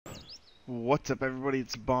What's up, everybody?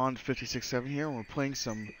 It's Bond567 here, and we're playing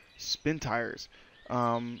some Spintires.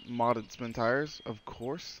 Modded Spintires, of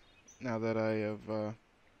course. Now that I have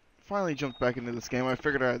finally jumped back into this game, I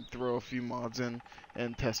figured I'd throw a few mods in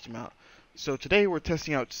and test them out. So today we're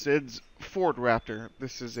testing out Sid's Ford Raptor.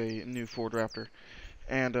 This is a new Ford Raptor,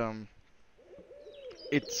 and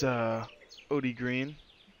it's OD green,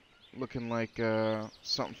 looking like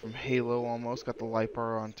something from Halo almost. Got the light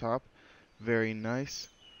bar on top, very nice.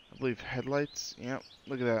 I believe headlights. Yep,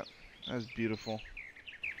 look at that. That's beautiful.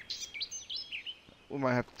 We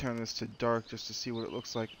might have to turn this to dark just to see what it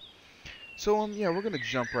looks like. So, yeah, we're gonna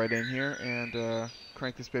jump right in here and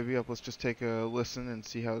crank this baby up. Let's just take a listen and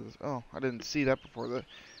see how this. Oh, I didn't see that before. The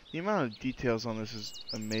amount of details on this is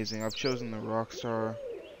amazing. I've chosen the Rockstar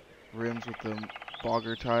rims with the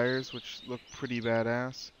bogger tires, which look pretty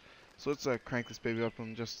badass. So let's crank this baby up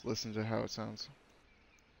and just listen to how it sounds.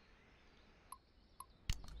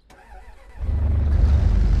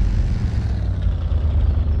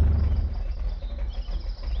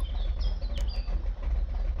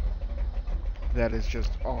 That is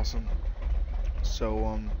just awesome.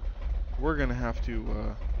 So, we're gonna have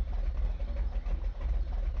to,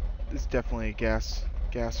 it's definitely a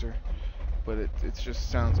gasser, but it just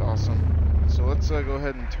sounds awesome. So let's go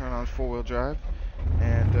ahead and turn on four-wheel drive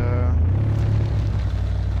and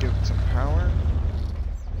give it some power.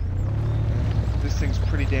 And this thing's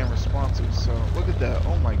pretty damn responsive, so look at that.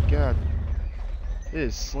 Oh my god. It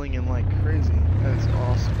is slinging like crazy. That is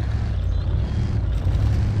awesome.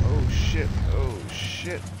 Oh shit, oh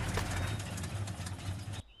shit.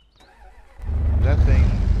 That thing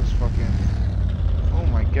was fucking... Oh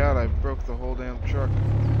my god, I broke the whole damn truck.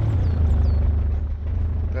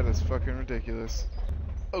 That is fucking ridiculous.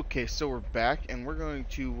 Okay, so we're back, and we're going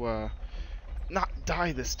to, not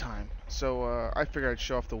die this time. So, I figured I'd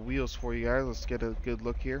show off the wheels for you guys. Let's get a good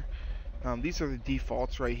look here. These are the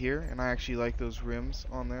defaults right here, and I actually like those rims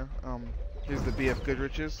on there. Here's the BF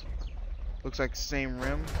Goodrich's. Looks like the same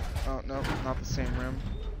rim. Oh, no, not the same rim.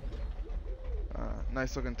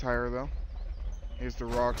 Nice looking tire, though. Here's the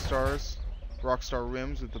Rockstar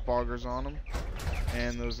rims with the boggers on them.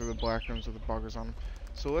 And those are the black rims with the boggers on them.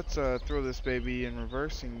 So let's throw this baby in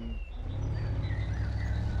reverse and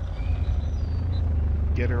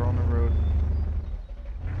get her on the road.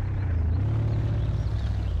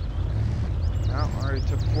 Now, I already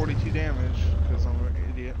took 42 damage because I'm an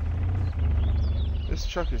idiot. This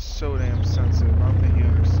truck is so damn sensitive. I don't think you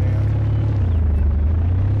understand.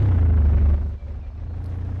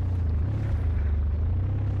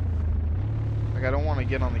 Like, I don't want to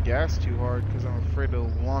get on the gas too hard because I'm afraid it'll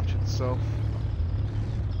launch itself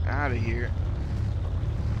out of here.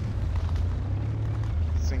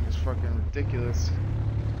 This thing is fucking ridiculous.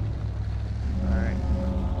 Alright.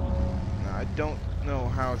 Now, I don't know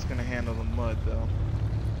how it's gonna handle the mud though.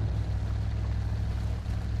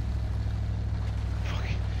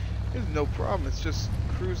 There's no problem, it's just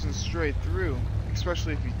cruising straight through,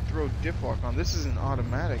 especially if you throw diff lock on. This is an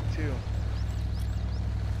automatic too.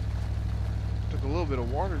 Took a little bit of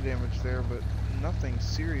water damage there, but nothing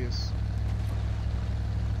serious.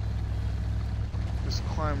 Just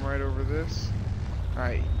climb right over this.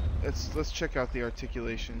 Alright, let's check out the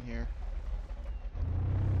articulation here.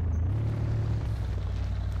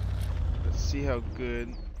 Let's see how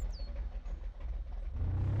good.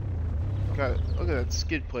 God, look at that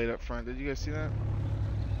skid plate up front. Did you guys see that?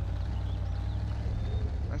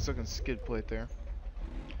 Nice looking skid plate there.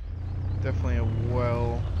 Definitely a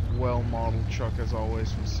well modeled truck as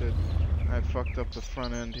always from Sid. I fucked up the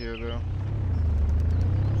front end here though.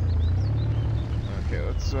 Okay,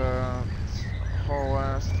 let's haul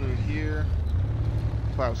ass through here.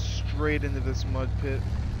 Plow straight into this mud pit.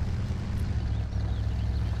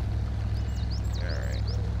 Alright.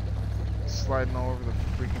 Sliding all over the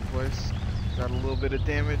freaking place. Got a little bit of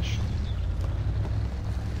damage.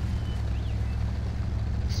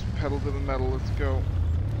 Just pedal to the metal, let's go.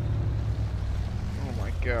 Oh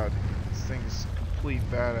my god, this thing is complete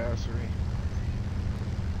badassery.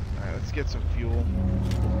 Alright, let's get some fuel.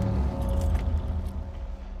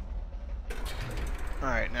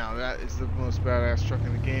 Alright, now that is the most badass truck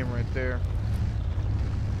in the game right there.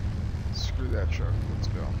 Screw that truck, let's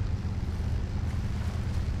go.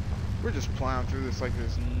 We're just plowing through this like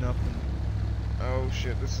there's nothing. Oh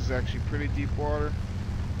shit, this is actually pretty deep water.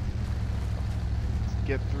 Let's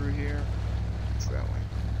get through here. It's that way.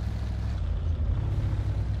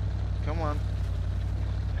 Come on.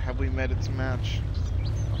 Have we met its match?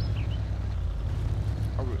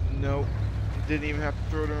 Nope. Didn't even have to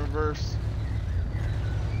throw it in reverse.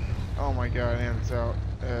 Oh my god, and it's out.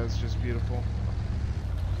 It's just beautiful.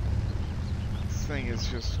 This thing is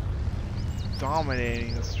just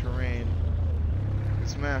dominating this terrain.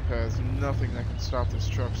 This map has nothing that can stop this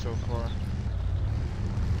truck so far.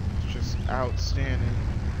 It's just outstanding.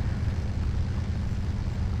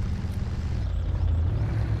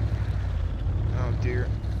 Oh dear.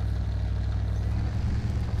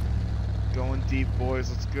 Going deep,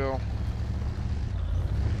 boys. Let's go.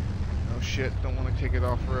 Oh shit, don't want to take it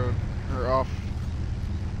off-road. Or off.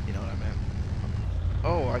 You know what I meant.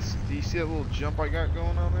 Oh, do you see that little jump I got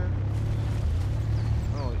going on there?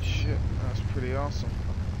 Holy shit, that's pretty awesome.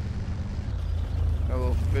 Got a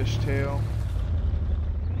little fishtail.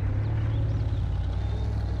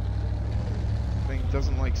 Thing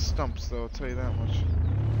doesn't like stumps though, I'll tell you that much.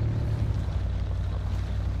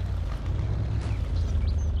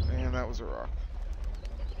 And that was a rock.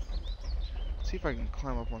 Let's see if I can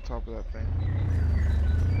climb up on top of that thing.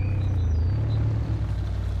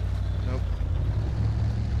 Nope.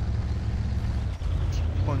 Just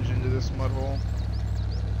plunge into this mud hole.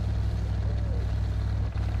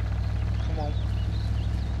 Come on.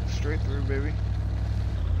 Straight through, baby.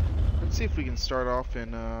 Let's see if we can start off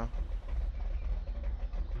in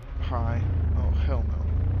high. Oh, hell no.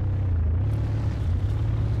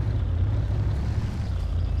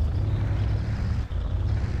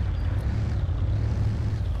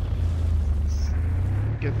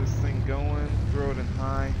 Get this thing going, throw it in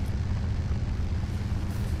high.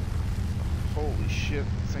 Holy shit,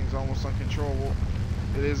 this thing's almost uncontrollable.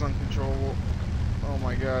 It is uncontrollable. Oh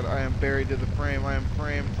my god, I am buried to the frame. I am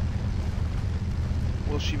framed.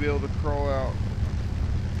 Will she be able to crawl out?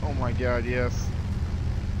 Oh my god, yes.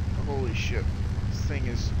 Holy shit, this thing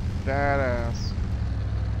is badass.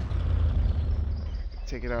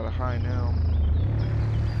 Take it out of high now.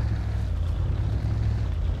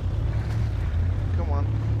 Come on.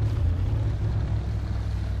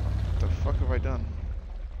 What the fuck have I done?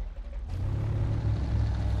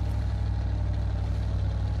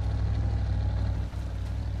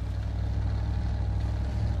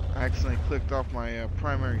 I accidentally clicked off my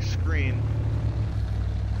primary screen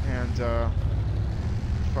and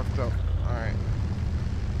fucked up. Alright.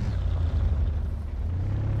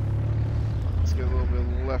 Let's get a little bit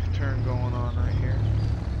of left turn going on right here.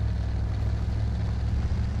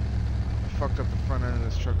 Fucked up the front end of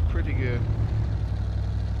this truck pretty good.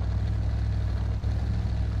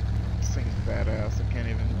 This thing is badass. I can't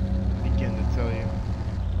even begin to tell you.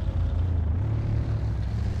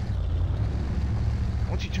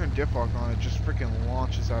 Once you turn diff lock on, it just freaking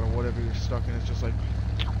launches out of whatever you're stuck in. It's just like,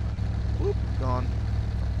 whoop, gone.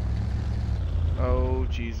 Oh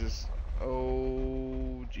Jesus.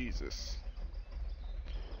 Oh Jesus.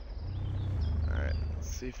 Alright, let's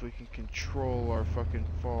see if we can control our fucking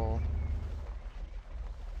fall.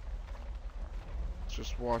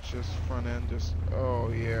 Just watch this front end, just, oh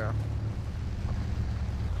yeah.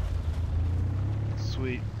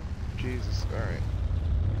 Sweet. Jesus, alright.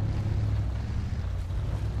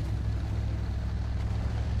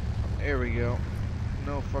 There we go.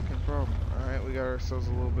 No fucking problem. Alright, we got ourselves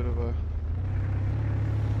a little bit of a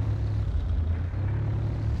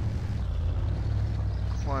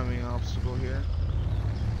climbing obstacle here.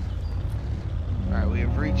 Alright, we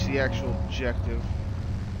have reached the actual objective.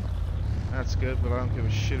 That's good, but I don't give a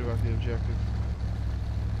shit about the objective.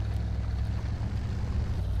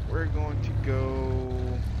 We're going to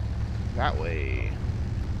go that way.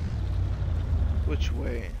 Which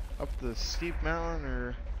way? Up the steep mountain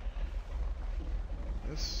or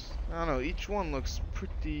this? I don't know, each one looks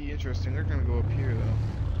pretty interesting. They're gonna go up here though.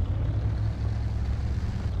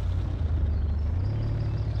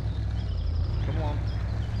 Come on.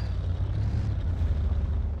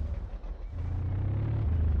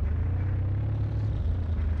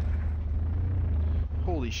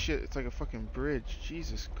 Holy shit, it's like a fucking bridge.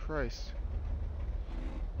 Jesus Christ.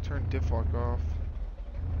 Turn diff lock off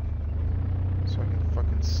so I can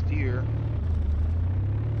fucking steer.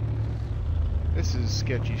 This is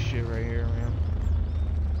sketchy shit right here, man.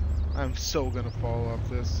 I'm so gonna fall off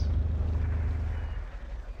this.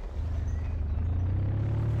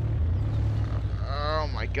 Oh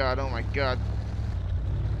my god, oh my god.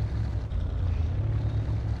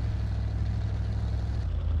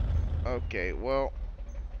 Okay, well,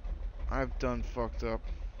 I've done fucked up.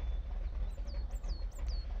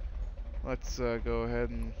 Let's go ahead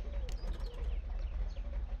and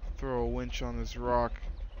throw a winch on this rock.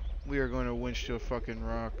 We are going to winch to a fucking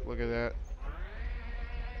rock. Look at that.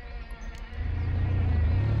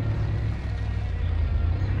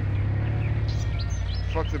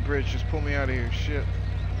 Fuck the bridge, just pull me out of here. Shit.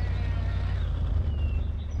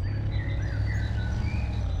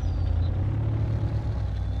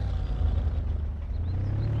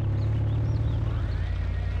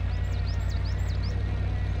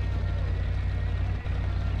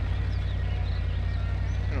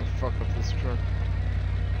 this truck.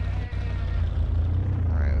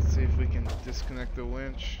 Alright, let's see if we can disconnect the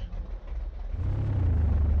winch.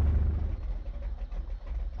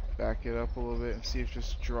 Back it up a little bit and see if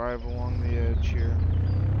just drive along the edge here.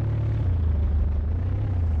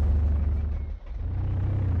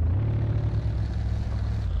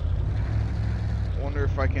 Wonder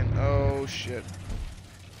if I can. Oh shit.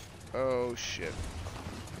 Oh shit.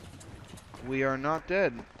 We are not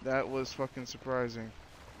dead. That was fucking surprising.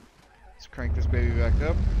 Let's crank this baby back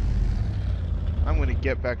up. I'm gonna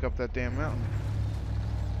get back up that damn mountain.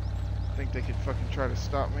 Think they could fucking try to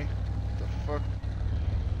stop me? What the fuck?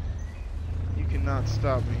 You cannot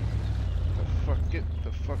stop me. What the fuck? Get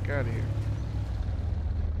the fuck out of here.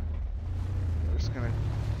 We're just gonna.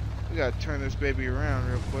 We gotta turn this baby around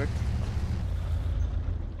real quick.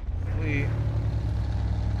 We're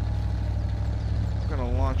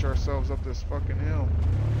gonna launch ourselves up this fucking hill.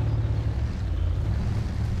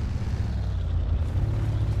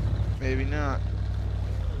 Maybe not.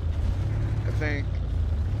 I think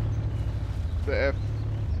the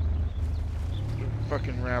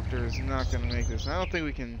fucking Raptor is not gonna make this. I don't think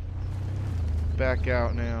we can back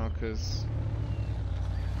out now, cause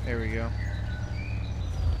there we go.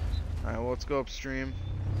 Alright, well, let's go upstream.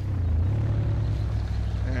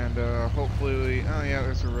 And hopefully we, oh yeah,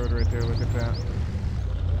 there's a road right there, look at that.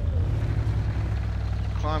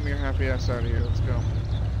 Climb your happy ass out of here, let's go.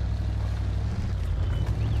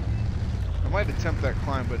 I might attempt that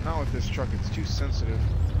climb, but not with this truck, it's too sensitive.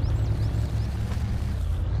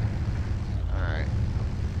 Alright.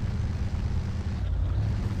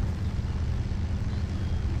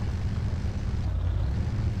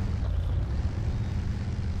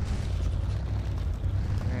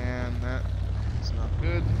 And that is not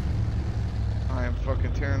good. I am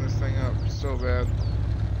fucking tearing this thing up so bad.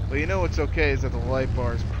 But you know what's okay is that the light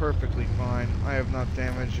bar is perfectly fine. I have not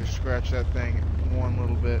damaged or scratched that thing one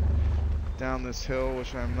little bit. Down this hill,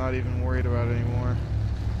 which I'm not even worried about anymore.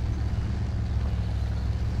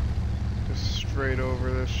 Just straight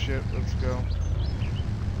over this shit. Let's go.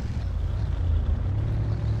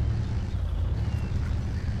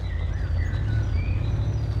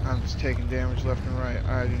 I'm just taking damage left and right.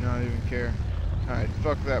 I do not even care. Alright,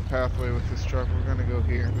 fuck that pathway with this truck. We're gonna go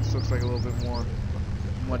here. This looks like a little bit more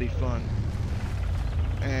muddy fun.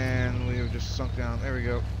 And we have just sunk down. There we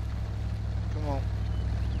go. Come on.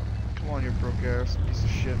 Come on, you broke ass piece of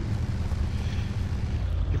shit.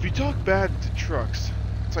 If you talk bad to trucks,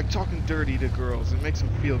 it's like talking dirty to girls. It makes them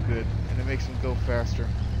feel good, and it makes them go faster.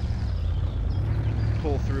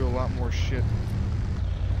 Pull through a lot more shit.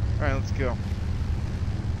 Alright, let's go.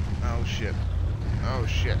 Oh shit. Oh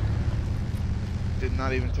shit. Did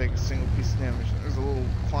not even take a single piece of damage. There's a little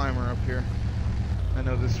climber up here. I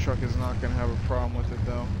know this truck is not going to have a problem with it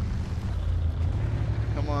though.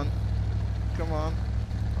 Come on. Come on.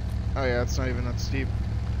 Oh yeah, it's not even that steep.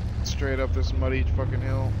 Straight up this muddy fucking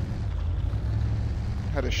hill.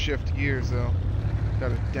 Had to shift gears though.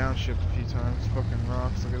 Got to downshift a few times. Fucking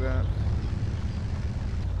rocks, look at that.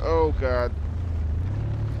 Oh god.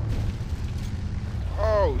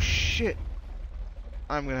 Oh shit.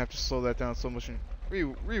 I'm gonna have to slow that down so much and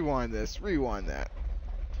rewind this, rewind that.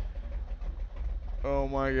 Oh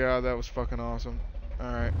my god, that was fucking awesome.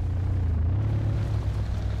 Alright.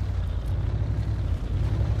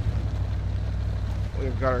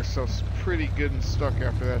 We've got ourselves pretty good and stuck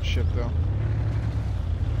after that shit though.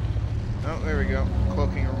 Oh, there we go.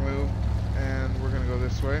 Cloaking removed. And we're gonna go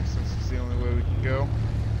this way since it's the only way we can go.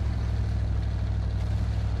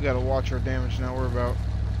 We gotta watch our damage now. We're about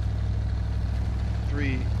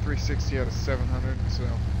 360 out of 700, so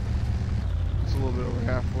it's a little bit over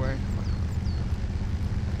halfway.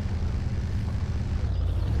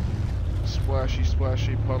 Splashy,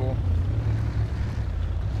 splashy puddle.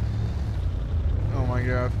 Oh my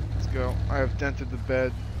god, let's go. I have dented the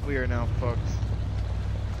bed. We are now fucked.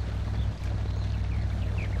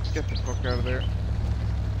 Get the fuck out of there.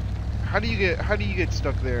 How do you get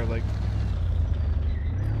stuck there? Like,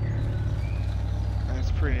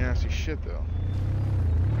 that's pretty nasty shit though.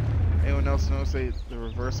 Anyone else notice the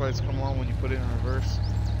reverse lights come on when you put it in reverse?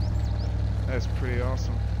 That's pretty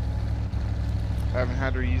awesome. I haven't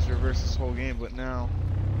had to use reverse this whole game, but now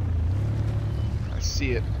I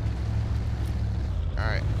see it.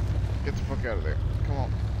 Alright, get the fuck out of there. Come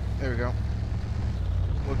on. There we go.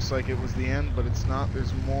 Looks like it was the end, but it's not.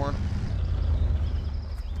 There's more.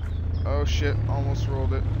 Oh shit, almost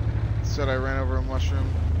rolled it. Said I ran over a mushroom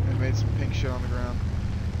and made some pink shit on the ground.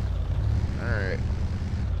 Alright.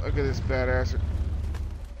 Look at this badass.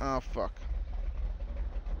 Oh fuck.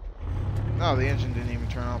 No, the engine didn't even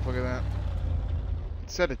turn off. Look at that. It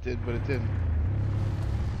said it did, but it didn't.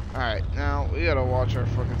 Alright, now we gotta watch our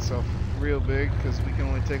fucking self real big, because we can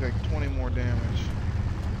only take like 20 more damage.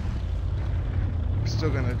 We're still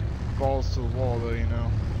gonna balls to the wall though, you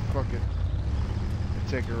know. Fuck it.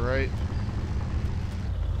 Take it right.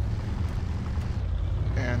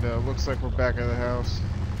 And looks like we're back at the house.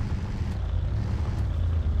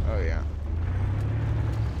 Oh yeah.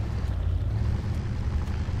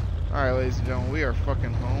 Alright, ladies and gentlemen, we are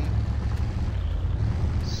fucking home.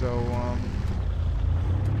 So,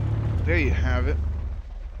 there you have it.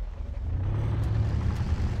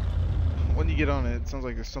 When you get on it, it sounds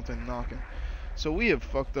like there's something knocking. So we have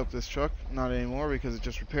fucked up this truck. Not anymore because it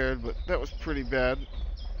just repaired, but that was pretty bad.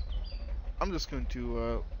 I'm just going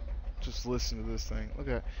to, just listen to this thing.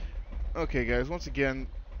 Okay. Okay, guys, once again,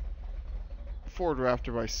 Ford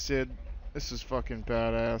Raptor by Sid. This is fucking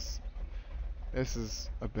badass. This is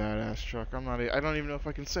a badass truck. I don't even know if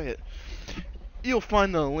I can say it. You'll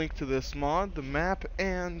find the link to this mod, the map,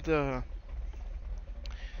 and,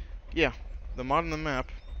 yeah, the mod and the map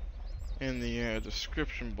in the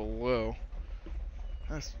description below.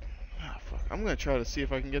 That's, fuck. I'm gonna try to see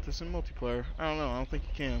if I can get this in multiplayer. I don't know. I don't think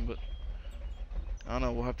you can, but I don't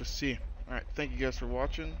know. We'll have to see. Alright, thank you guys for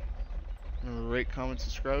watching. Remember, rate, comment,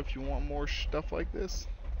 subscribe if you want more stuff like this.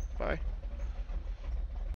 Bye.